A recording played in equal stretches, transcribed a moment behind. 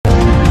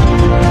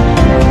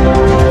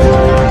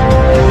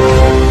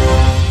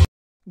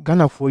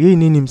Ghana for ye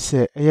nim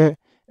say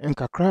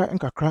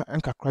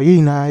enkakra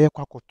ye na ye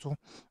kwakoto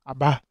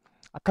aba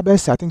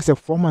akabesa I think say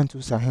 4 months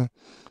to say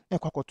e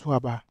kwakoto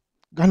aba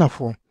Ghana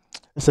for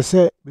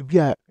say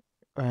bibia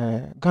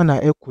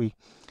Ghana ekwe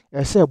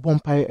say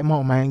bompai ema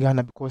oman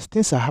Ghana because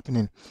things are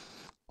happening.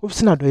 We've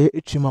seen that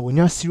when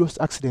you serious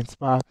accidents,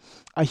 but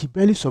he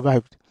barely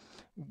survived.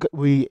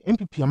 We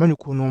MPP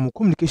Amanuko no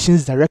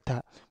communications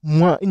director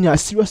more in a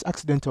serious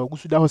accident or go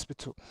to the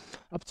hospital.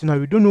 Up to now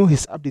we don't know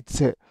his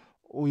update.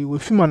 We will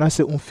film and I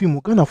say on film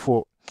Ghana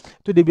for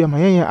today be my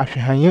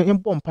young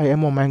bompai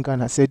emo man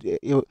Ghana said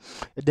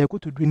they go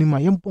to dream my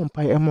young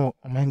bompai emo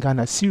man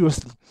Ghana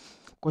seriously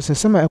because in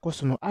some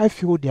no I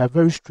feel they are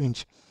very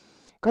strange.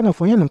 Ghana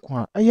for young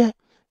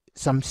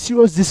some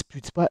serious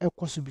disputes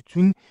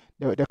between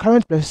the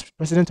current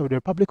president of the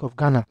Republic of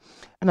Ghana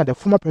and the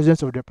former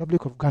president of the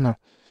Republic of Ghana.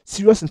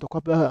 Serious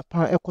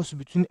intercourse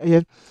between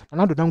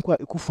another Dankwa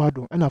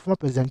Ekufado and our former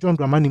president John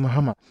Dramani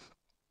Mahama.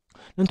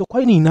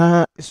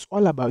 Ntokwani is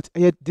all about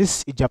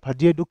this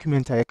Ijapade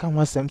document I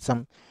can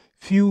some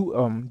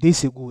few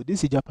days ago.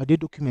 This Ijapade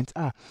document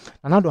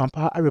another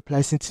ampire I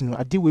reply since no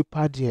adiwe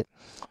party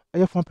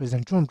former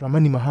president John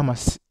Dramani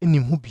Mahama in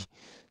Mubi.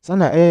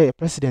 Sana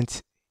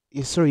president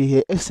sorry,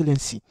 Her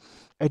Excellency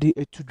Eddie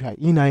Tudra,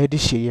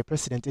 Eddie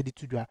President Eddie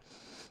Tudra,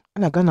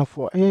 and Ghana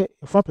for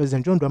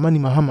President John Dramani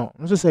Mahama.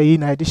 Also say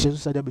Eddie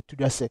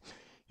Tudra say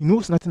he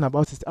knows nothing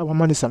about it. Our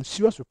man is some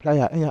serious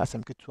replier and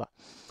some Ketua.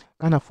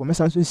 Ghana for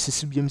Messanson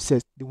CCBM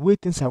says the way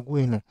things are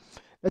going on,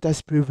 let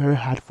us pray very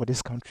hard for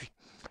this country.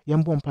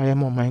 Yambo Empire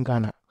more mind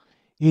Ghana.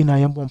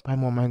 Yambo Empire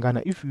more mind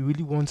Ghana. If we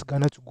really want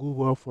Ghana to go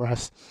well for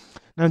us.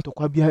 Nanto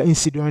kwabia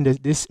incident during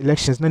this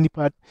elections nani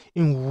part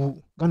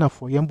in Ghana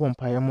for Yambo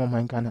Empire more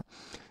man Ghana.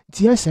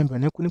 Tia semba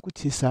ne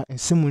kunikutia and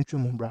semunchu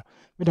mumbra.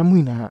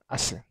 Medamuina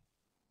ase.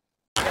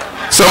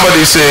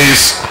 Somebody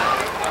says,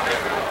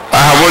 I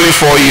have only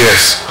 4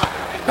 years,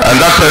 and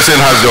that person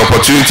has the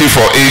opportunity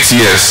for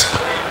 8 years.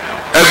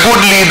 A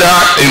good leader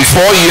in 4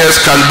 years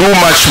can do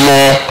much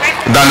more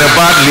than a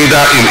bad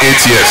leader in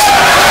 8 years.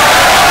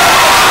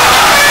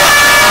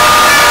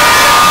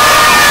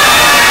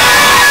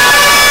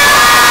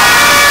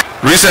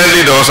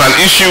 Recently, there was an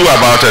issue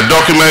about a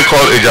document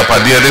called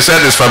Ejapade. They said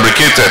it's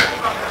fabricated.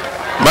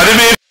 But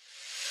even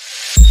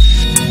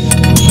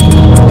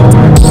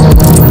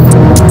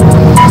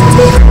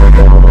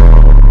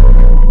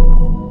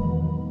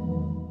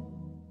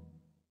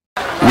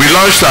we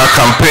launched our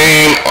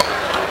campaign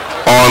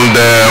on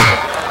the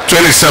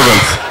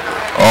 27th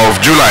of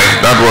July.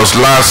 That was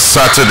last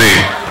Saturday.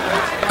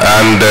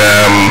 And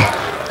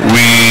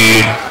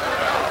we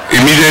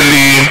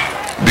immediately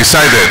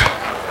decided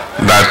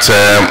that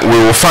we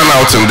will fan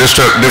out in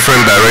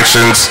different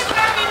directions.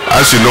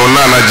 As you know,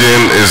 Nana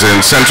Jane is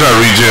in Central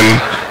Region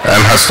and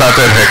has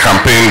started her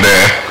campaign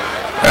there.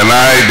 And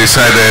I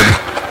decided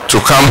to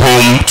come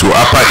home to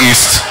Upper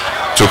East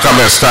to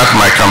come and start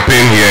my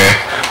campaign here.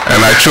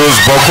 And I chose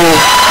Boko.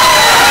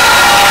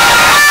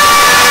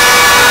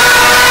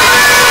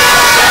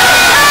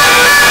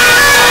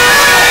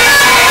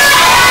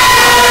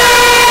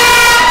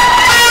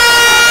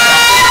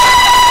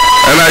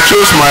 And I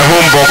chose my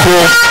home Boko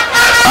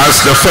as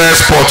the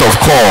first port of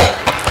call.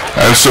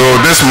 And so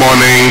this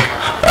morning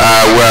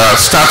we're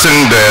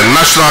starting the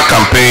national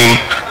campaign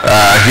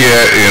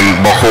here in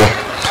Boko.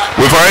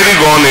 We've already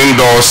gone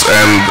indoors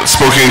and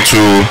spoken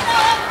to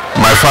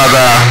my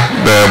father,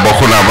 the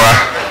Boko Naba,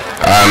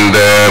 and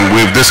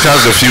we've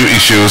discussed a few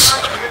issues,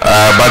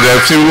 but there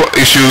are a few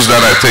issues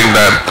that I think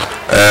that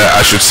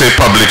I should say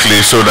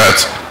publicly so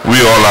that we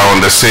all are on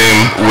the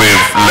same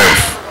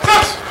wavelength.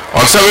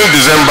 On 7th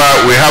December,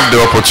 we have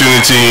the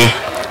opportunity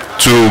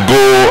to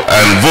go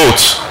and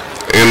vote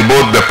in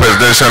both the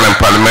presidential and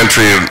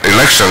parliamentary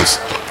elections.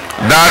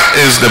 That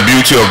is the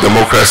beauty of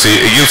democracy.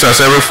 It gives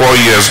us every 4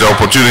 years the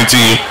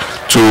opportunity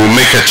to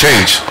make a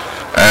change.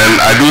 And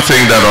I do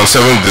think that on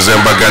 7th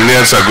December,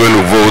 Ghanaians are going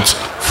to vote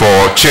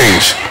for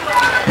change.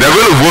 They're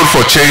going to vote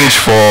for change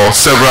for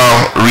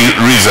several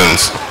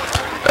reasons.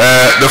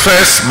 The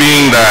first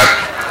being that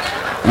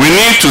we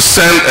need to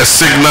send a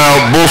signal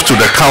both to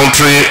the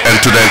country and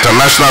to the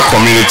international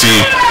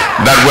community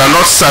that we are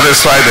not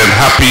satisfied and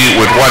happy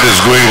with what is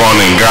going on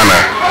in Ghana.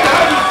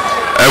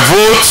 A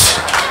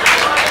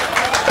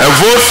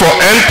vote for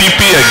NPP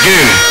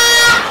again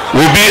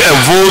will be a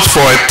vote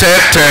for a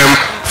third term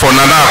for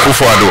Nana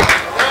Akufo-Addo.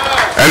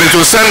 And it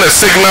will send a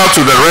signal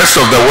to the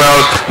rest of the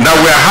world that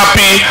we are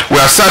happy,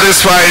 we are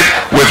satisfied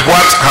with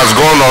what has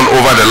gone on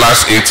over the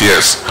last 8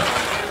 years.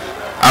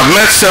 I've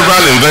met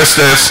several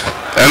investors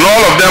and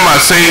all of them are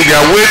saying they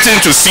are waiting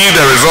to see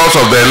the results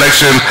of the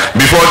election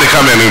before they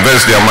come and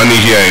invest their money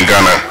here in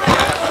Ghana.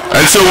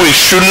 And so we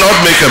should not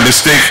make a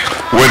mistake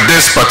with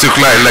this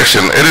particular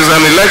election. It is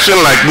an election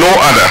like no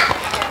other.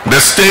 The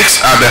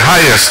stakes are the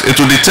highest.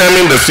 It will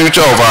determine the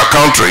future of our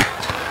country.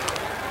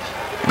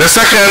 The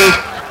second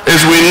is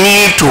we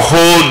need to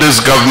hold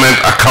this government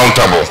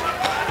accountable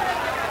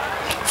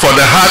for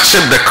the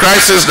hardship, the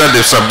crisis that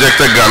they've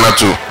subjected Ghana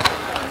to,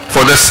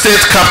 for the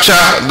state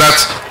capture that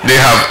they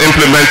have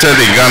implemented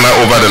in Ghana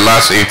over the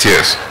last 8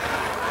 years.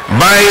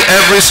 buying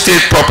every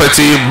state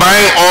property,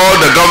 buying all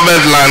the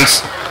government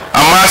lands,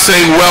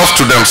 amassing wealth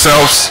to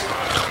themselves.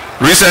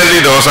 Recently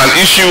there was an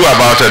issue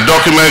about a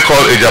document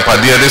called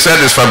Ejapadia. They said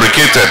it's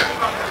fabricated.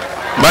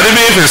 But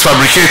even if it's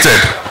fabricated,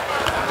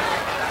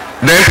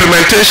 the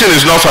implementation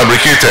is not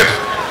fabricated.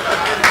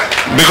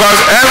 Because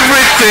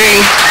everything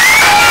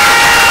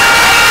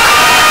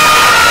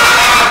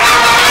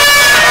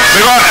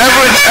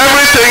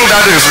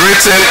that is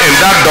written in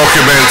that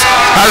document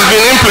has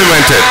been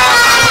implemented.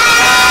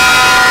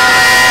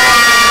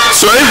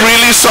 So if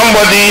really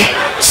somebody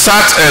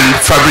sat and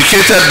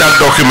fabricated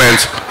that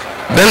document,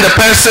 then the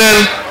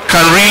person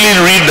can really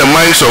read the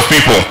minds of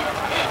people.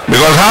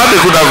 Because how they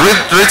could have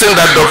written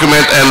that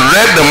document and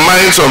read the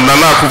minds of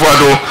Nana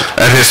Akufo-Addo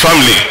and his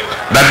family,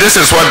 that this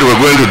is what they were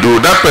going to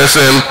do, that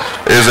person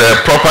is a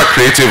proper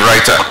creative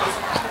writer.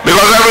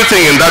 Because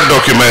everything in that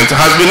document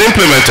has been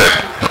implemented.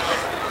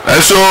 And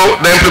so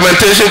the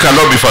implementation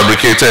cannot be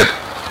fabricated.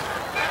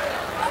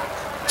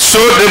 So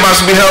they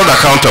must be held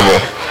accountable.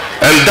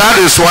 And that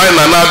is why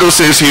Nana Addo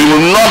says he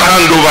will not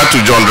hand over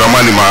to John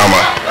Dramani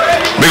Mahama.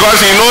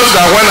 Because he knows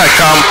that when I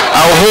come,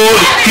 I'll hold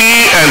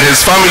he and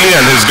his family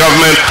and his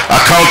government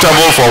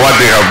accountable for what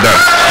they have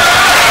done.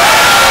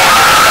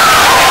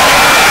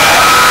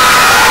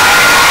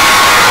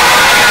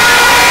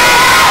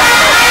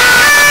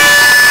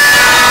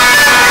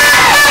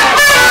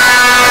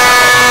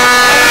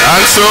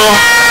 And so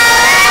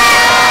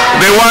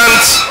they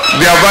want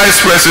their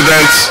vice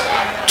president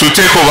to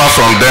take over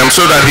from them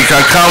so that he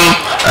can come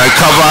and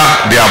cover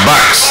their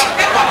backs.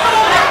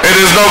 It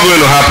is not going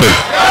to happen.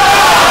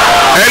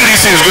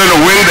 NDC is going to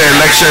win the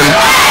election,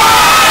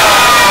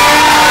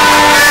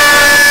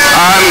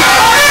 and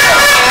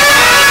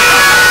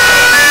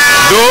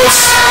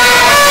those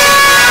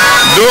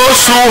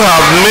who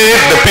have made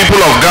the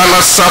people of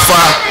Ghana suffer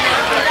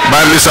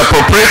by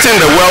misappropriating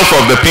the wealth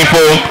of the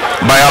people,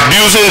 by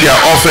abusing their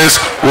office,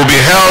 will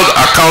be held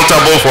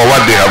accountable for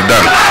what they have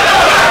done.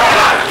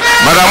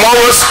 But I'm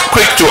always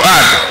quick to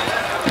add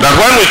that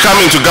when we come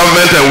into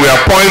government and we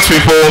appoint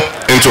people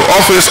into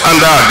office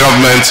under our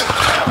government,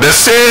 the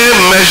same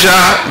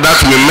measure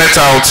that we met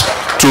out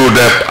to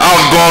the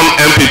outgone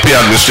MPP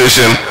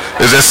administration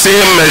is the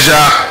same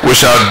measure we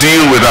shall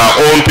deal with our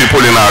own people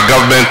in our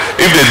government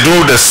if they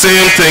do the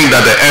same thing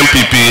that the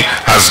MPP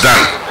has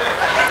done.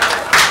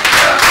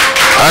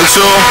 And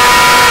so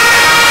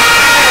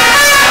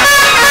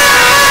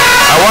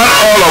I want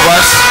all of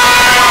us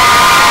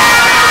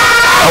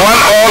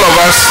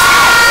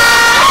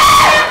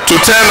to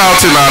turn out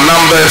in our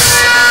numbers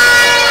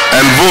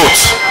and vote.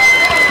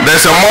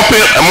 There's a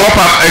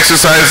mop-up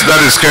exercise that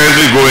is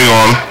currently going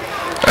on,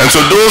 and so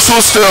those who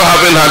still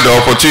haven't had the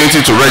opportunity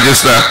to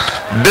register,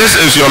 this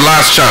is your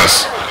last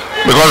chance,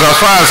 because as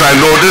far as I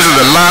know, this is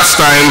the last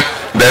time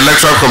the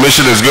Electoral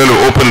Commission is going to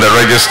open the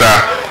register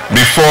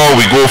before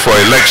we go for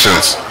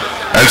elections.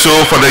 And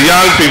so for the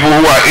young people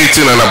who are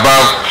 18 and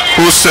above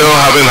who still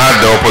haven't had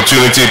the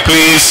opportunity,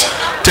 please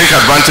take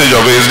advantage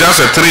of it. It's just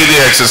a 3-day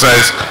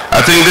exercise.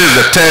 I think this is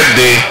the 3rd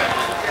day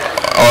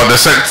or the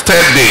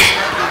 3rd day.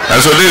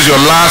 And so this is your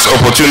last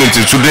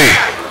opportunity today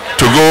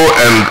to go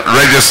and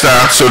register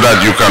so that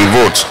you can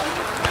vote.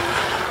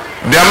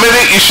 There are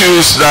many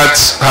issues that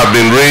have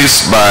been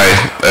raised by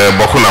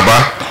Boko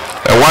Naba.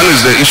 One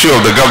is the issue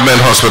of the government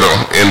hospital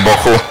in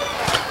Boko.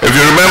 If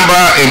you remember,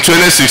 in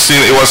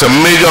 2016, it was a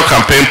major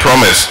campaign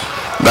promise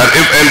that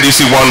if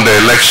NDC won the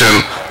election,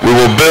 we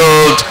will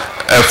build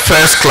a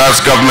first-class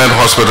government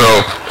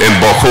hospital in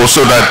Boko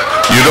so that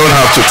you don't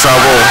have to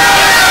travel.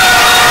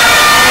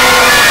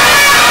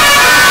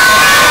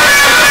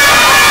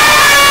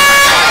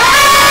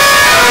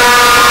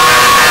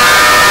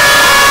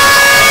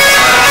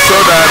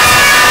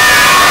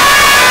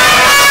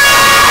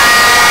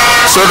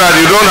 So that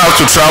you don't have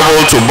to travel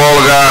to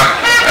Bolga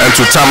and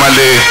to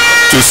Tamale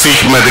to seek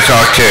medical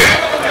care.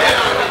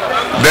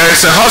 There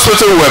is a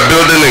hospital we're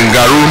building in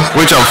Garu,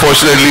 which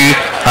unfortunately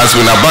has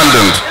been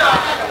abandoned.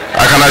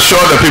 I can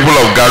assure the people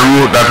of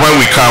Garu that when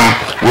we come,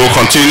 we'll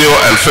continue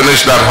and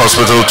finish that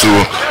hospital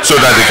too, so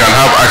that they can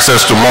have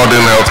access to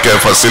modern healthcare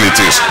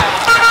facilities.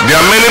 There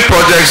are many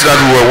projects that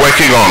we were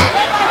working on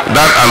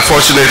that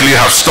unfortunately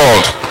have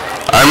stalled.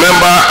 I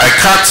remember I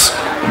cut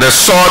the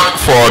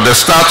sod for the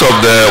start of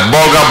the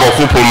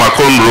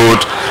Bolga-Boku-Pulmakon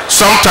road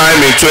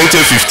sometime in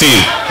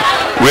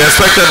 2015. We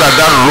expected that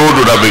that road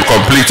would have been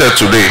completed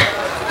today.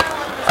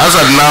 As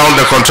of now,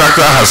 the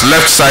contractor has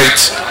left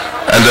site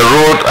and the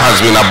road has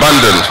been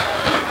abandoned.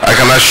 I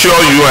can assure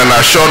you, and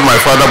I assured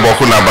my father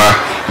Boko Naba,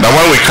 that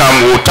when we come,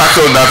 we'll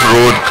tackle that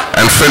road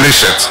and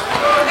finish it.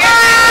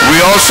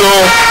 We also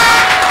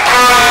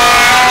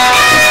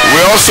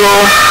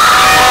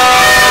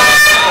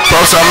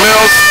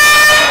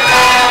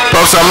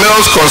Professor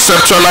Mills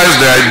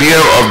conceptualized the idea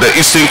of the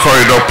Eastern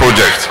Corridor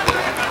project,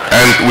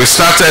 and we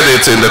started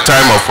it in the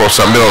time of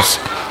Professor Mills.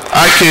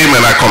 I came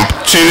and I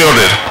continued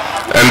it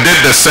and did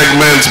the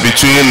segment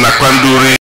between Nakwanduri